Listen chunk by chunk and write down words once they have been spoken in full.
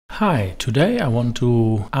Hi, today I want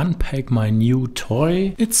to unpack my new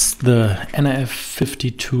toy. It's the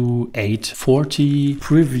nRF52840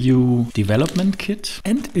 preview development kit,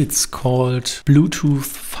 and it's called Bluetooth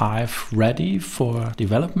 5 ready for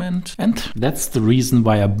development. And that's the reason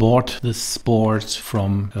why I bought this board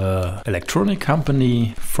from an electronic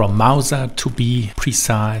company, from Mauser to be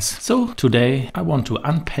precise. So today I want to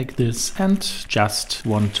unpack this and just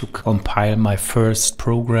want to compile my first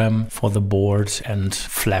program for the board and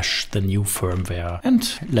flash the new firmware.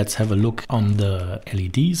 And let's have a look on the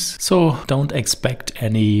LEDs. So don't expect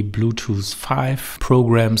any Bluetooth 5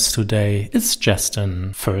 programs today. It's just a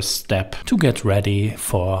first step to get ready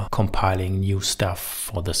for compiling new stuff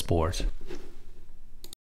for this board.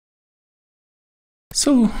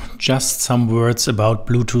 So just some words about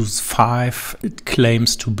Bluetooth 5. It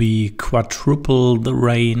claims to be quadruple the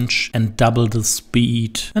range and double the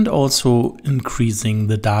speed, and also increasing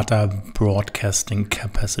the data broadcasting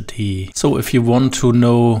capacity. So if you want to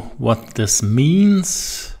know what this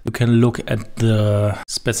means, you can look at the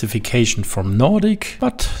specification from Nordic,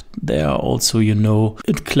 but there also,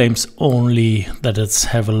 it claims only that it's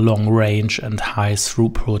have a long range and high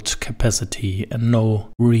throughput capacity and no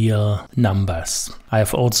real numbers. I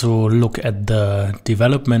have also looked at the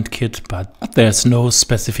development kit, but there's no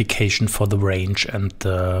specification for the range and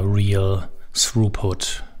the real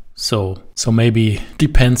throughput. So maybe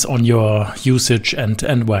depends on your usage and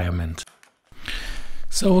environment.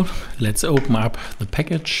 So let's open up the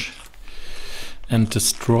package and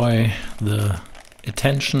destroy the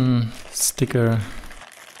attention sticker.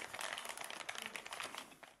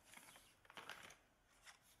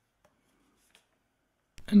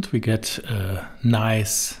 And we get a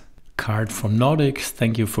nice card from Nordic.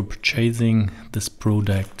 Thank you for purchasing this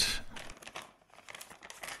product.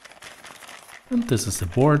 And this is the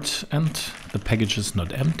board, and the package is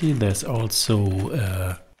not empty. There's also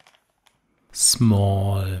a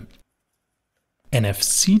small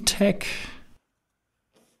NFC tag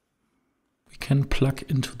we can plug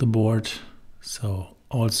into the board, so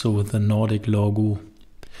also with the Nordic logo.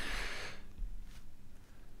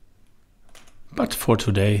 But for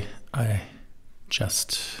today I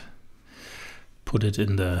just put it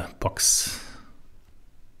in the box.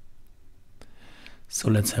 So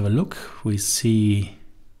let's have a look. We see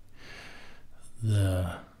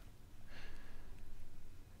the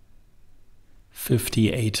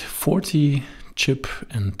 5840 chip,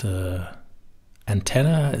 and the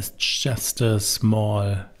antenna is just a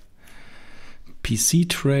small PC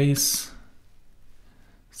trace.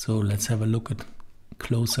 So let's have a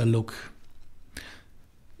closer look.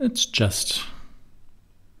 It's just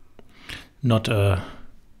not a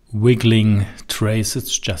wiggling trace,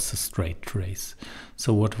 it's just a straight trace.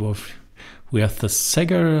 So we have the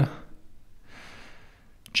SEGGER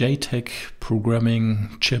JTAG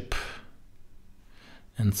programming chip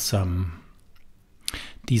and some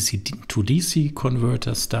DC to DC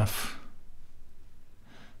converter stuff,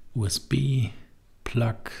 USB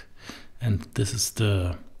plug, and this is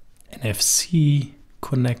the NFC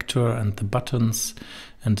connector and the buttons,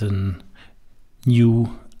 and a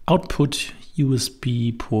new output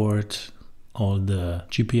USB port, all the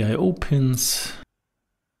GPIO pins.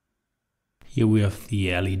 Here we have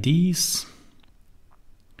the LEDs,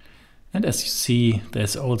 and as you see,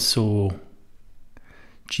 there's also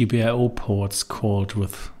GPIO ports called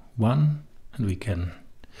with 1, and we can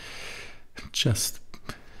just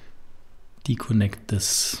disconnect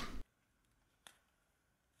this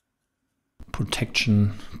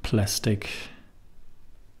protection plastic.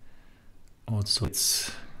 Also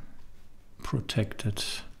it's protected.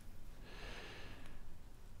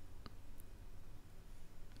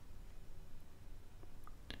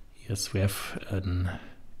 Yes, we have a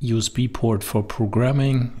USB port for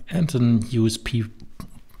programming and a USB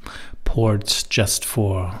port just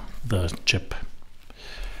for the chip.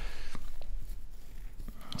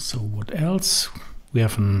 So what else? We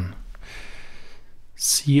have an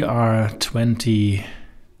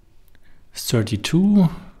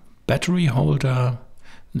CR2032 battery holder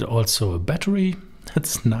and also a battery.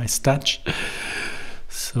 That's a nice touch.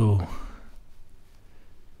 So,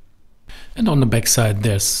 and on the back side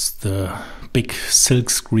there's the big silk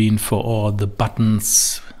screen for all the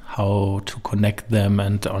buttons, how to connect them,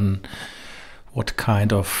 and on what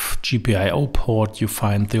kind of GPIO port you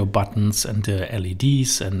find your buttons and the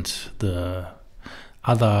LEDs and the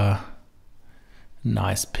other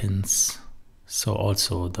nice pins. So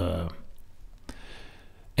also the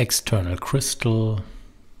external crystal,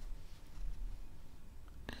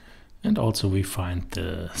 and also we find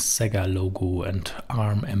the SEGGER logo and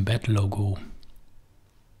ARM embed logo.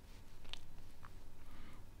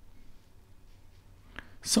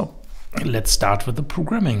 So let's start with the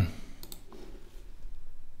programming.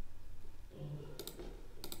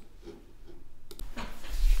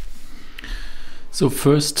 So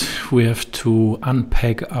first we have to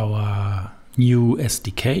unpack our new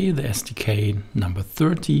SDK, the SDK number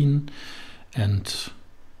 13, and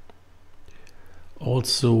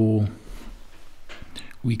also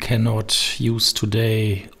we cannot use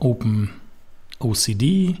today openocd,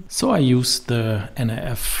 so I use the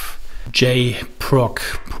nrfjprog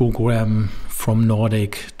program from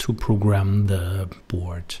Nordic to program the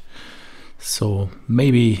board. So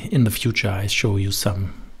maybe in the future I show you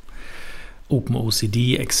some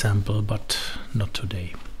openocd example, but not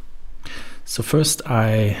today. So first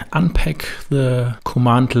I unpack the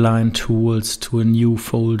command line tools to a new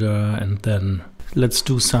folder, and then let's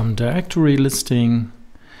do some directory listing,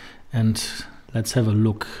 and let's have a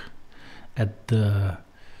look at the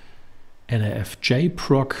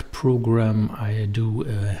nrfjprog program. I do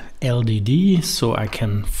a LDD so I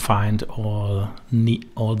can find all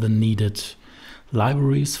the needed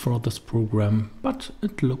libraries for this program, but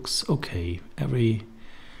it looks okay. Every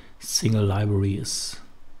single library is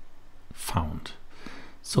found.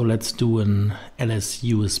 So let's do an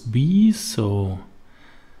LSUSB so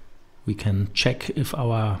we can check if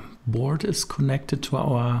our board is connected to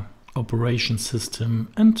our operation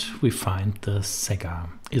system, and we find the SEGGER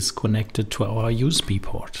is connected to our USB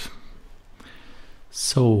port.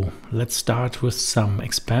 So let's start with some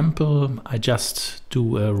example. I just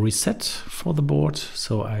do a reset for the board.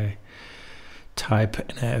 So I type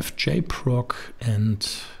nrfjprog and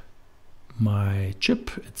my chip,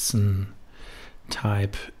 it's an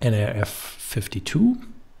type nrf52840,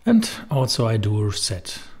 and also I do a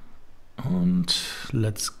reset. And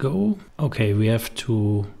let's go. Okay, we have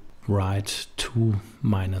to write 2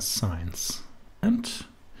 minus signs. And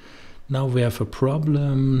now we have a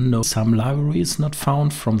problem. No, some library is not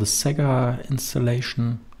found from the SEGGER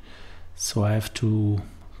installation. So I have to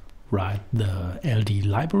write the LD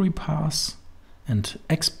library path and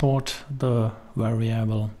export the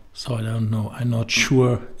variable. So I don't know, I'm not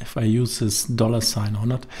sure if I use this $sign or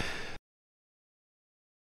not.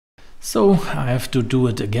 So I have to do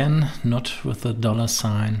it again, not with the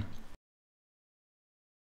 $sign.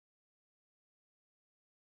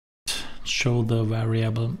 Show the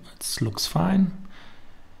variable, it looks fine.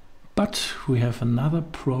 But we have another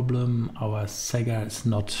problem. Our SEGGER is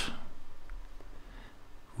not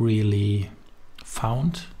really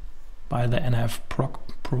found by the nrfprog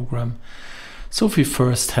program. So we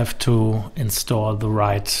first have to install the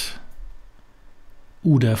right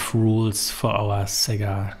udev rules for our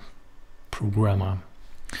SEGGER programmer.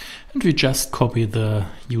 And we just copy the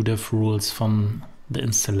udev rules from the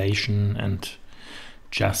installation and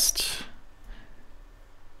just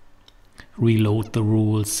reload the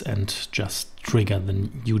rules and just trigger the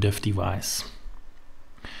udev device.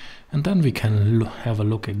 And then we can have a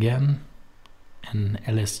look again in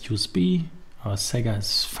LSUSB. Our SEGGER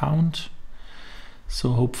is found.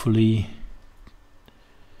 So hopefully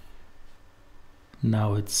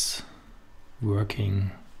now it's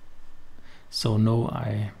working. So no,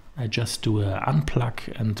 I just do a unplug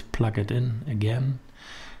and plug it in again.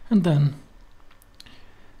 And then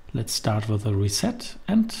let's start with a reset,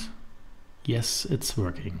 and yes, it's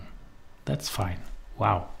working. That's fine.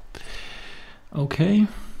 Wow. Okay,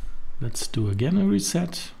 let's do again a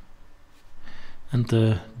reset. And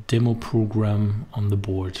the demo program on the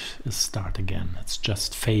board is start again. It's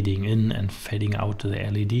just fading in and fading out the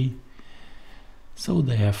LED. So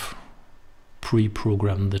they have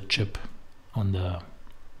pre-programmed the chip on the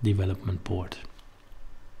development board.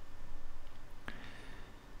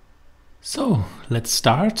 So let's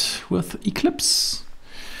start with Eclipse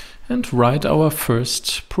and write our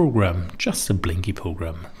first program, just a Blinky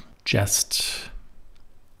program. Just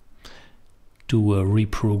do a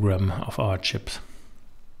reprogram of our chip.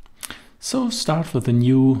 So start with a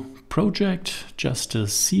new project, just a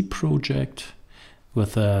C project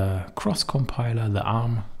with a cross compiler, the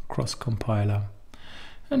ARM cross compiler,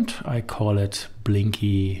 and I call it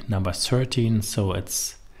Blinky number 13, so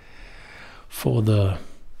it's for the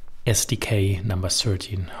SDK number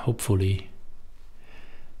 13. Hopefully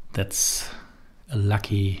that's a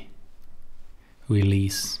lucky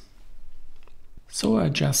release. So I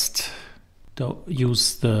just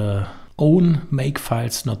use the own make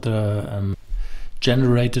files, not the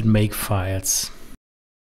generated make files.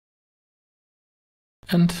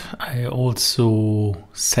 And I also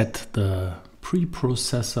set the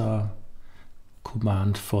preprocessor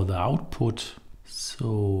command for the output.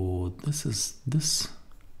 So this is this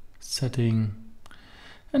setting,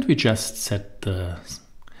 and we just set the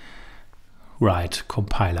right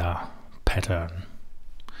compiler pattern.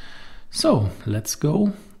 So let's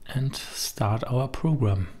go and start our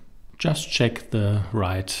program. Just check the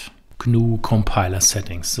right GNU compiler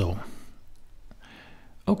settings. So,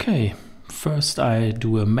 okay, first I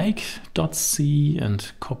do a make.c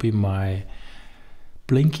and copy my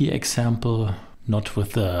Blinky example, not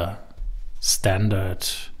with the standard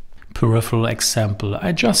peripheral example.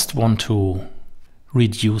 I just want to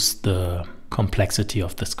reduce the complexity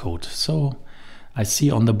of this code. So I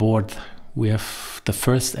see on the board we have the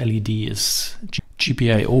first LED is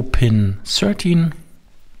GPIO pin 13,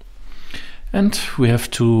 and we have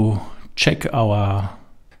to check our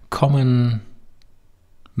common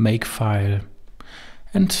make file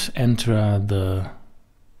and enter the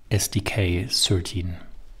SDK 13.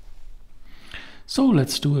 So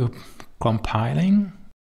let's do a compiling.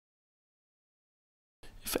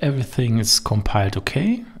 If everything is compiled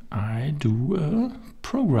okay, I do a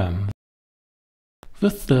program.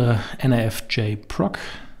 With the nrfjprog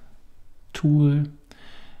tool,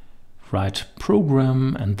 write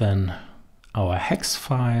program and then our hex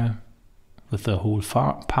file with the whole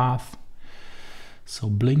path. So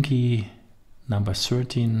blinky number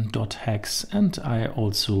 13.hex, and I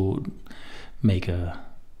also make a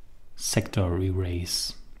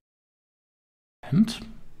sectorerase. And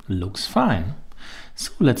looks fine.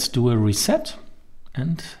 So let's do a reset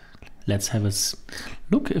and let's have a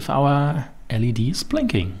look if our LED is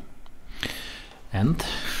blinking. And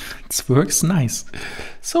it works nice.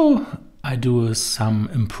 So I do some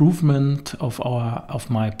improvement of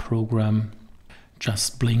my program.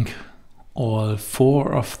 Just blink all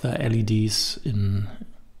 4 of the LEDs in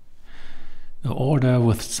order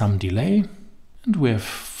with some delay. And we have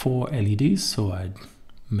 4 LEDs, so I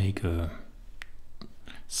make a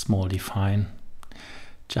small define.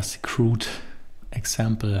 Just a crude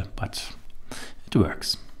example, but it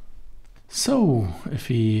works. So if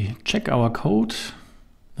we check our code,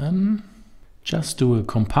 then just do a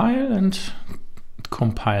compile and it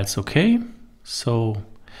compiles okay. So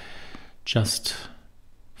just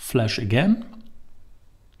flash again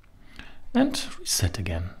and reset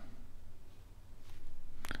again.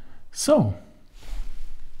 So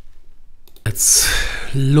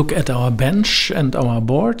let's look at our bench and our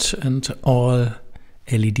board, and all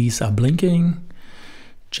LEDs are blinking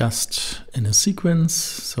just in a sequence.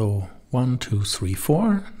 So 1, 2, 3,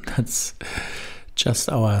 4. That's just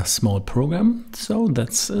our small program. So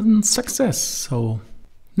that's a success. So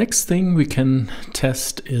next thing we can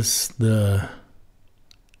test is the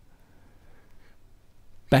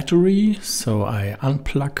battery. So I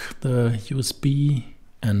unplug the USB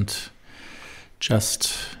and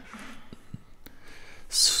just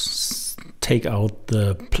take out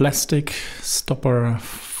the plastic stopper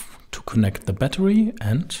to connect the battery,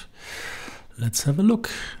 and let's have a look.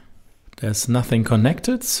 There's nothing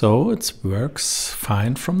connected, so it works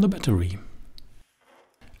fine from the battery.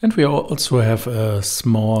 And we also have a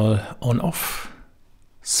small on-off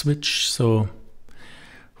switch, so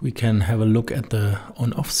we can have a look at the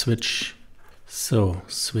on-off switch. So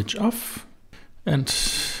switch off and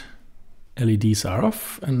LEDs are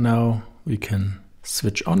off, and now we can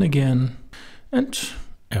switch on again and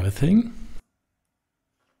everything.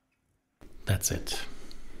 That's it.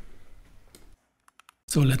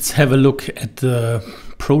 So let's have a look at the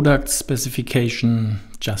product specification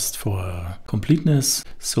just for completeness.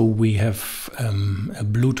 So we have a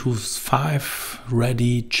Bluetooth 5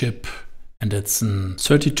 ready chip, and it's a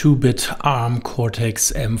 32-bit ARM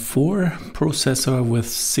Cortex M4 processor with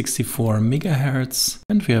 64 MHz.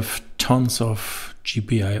 And we have tons of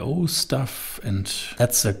GPIO stuff, and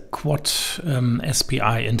that's a quad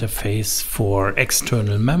SPI interface for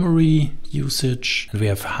external memory usage. And we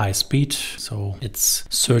have high speed, so it's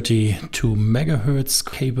 32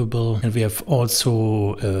 MHz capable. And we have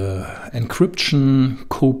also encryption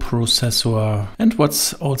coprocessor. And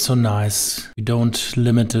what's also nice, we don't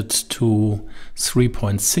limit it to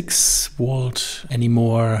 3.6 volt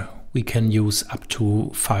anymore. We can use up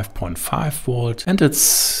to 5.5 volt, and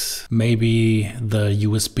it's maybe the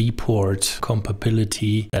USB port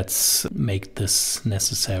compatibility that's make this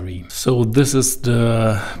necessary. So this is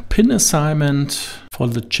the pin assignment for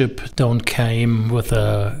the chip. Don't came with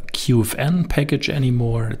a QFN package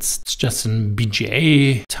anymore. It's just a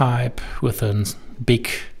BGA type with a big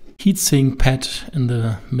heatsink pad in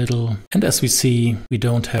the middle. And as we see, we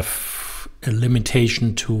don't have a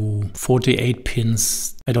limitation to 48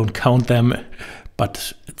 pins. I don't count them,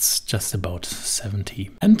 but it's just about 70.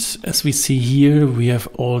 And as we see here, we have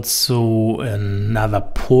also another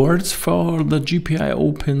port for the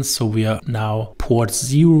GPIO pins. So we are now port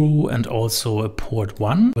 0 and also a port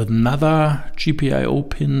 1 with another GPIO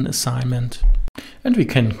pin assignment. And we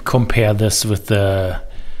can compare this with the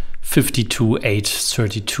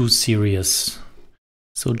nRF52840 series.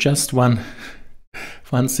 So just one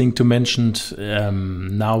thing to mention,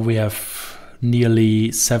 now we have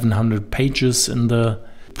nearly 700 pages in the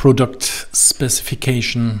product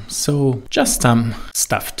specification, so just some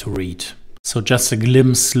stuff to read. So just a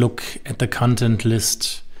glimpse look at the content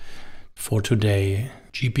list for today.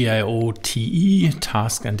 GPIO-TE,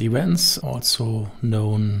 task and events, also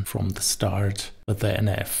known from the start with the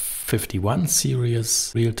nRF51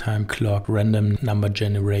 series, real-time clock, random number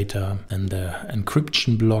generator, and the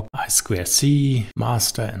encryption block, I2C,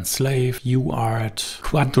 master and slave, UART,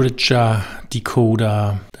 quadrature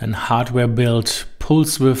decoder, then hardware build,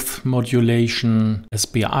 pulse width modulation,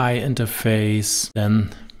 SPI interface,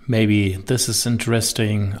 then maybe this is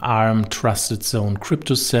interesting, ARM trusted zone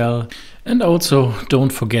crypto cell. And also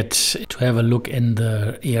don't forget to have a look in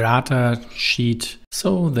the errata sheet.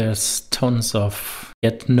 So there's tons of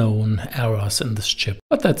yet known errors in this chip,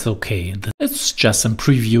 but that's okay. It's just a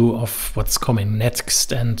preview of what's coming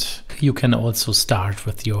next, and you can also start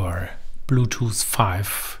with your Bluetooth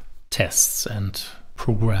 5 tests and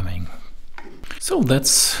programming. So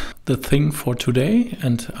that's the thing for today,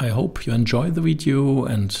 and I hope you enjoy the video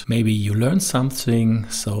and maybe you learned something.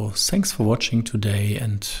 So thanks for watching today,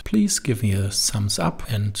 and please give me a thumbs up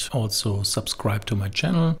and also subscribe to my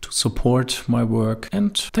channel to support my work.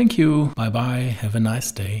 And thank you. Bye bye. Have a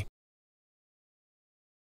nice day.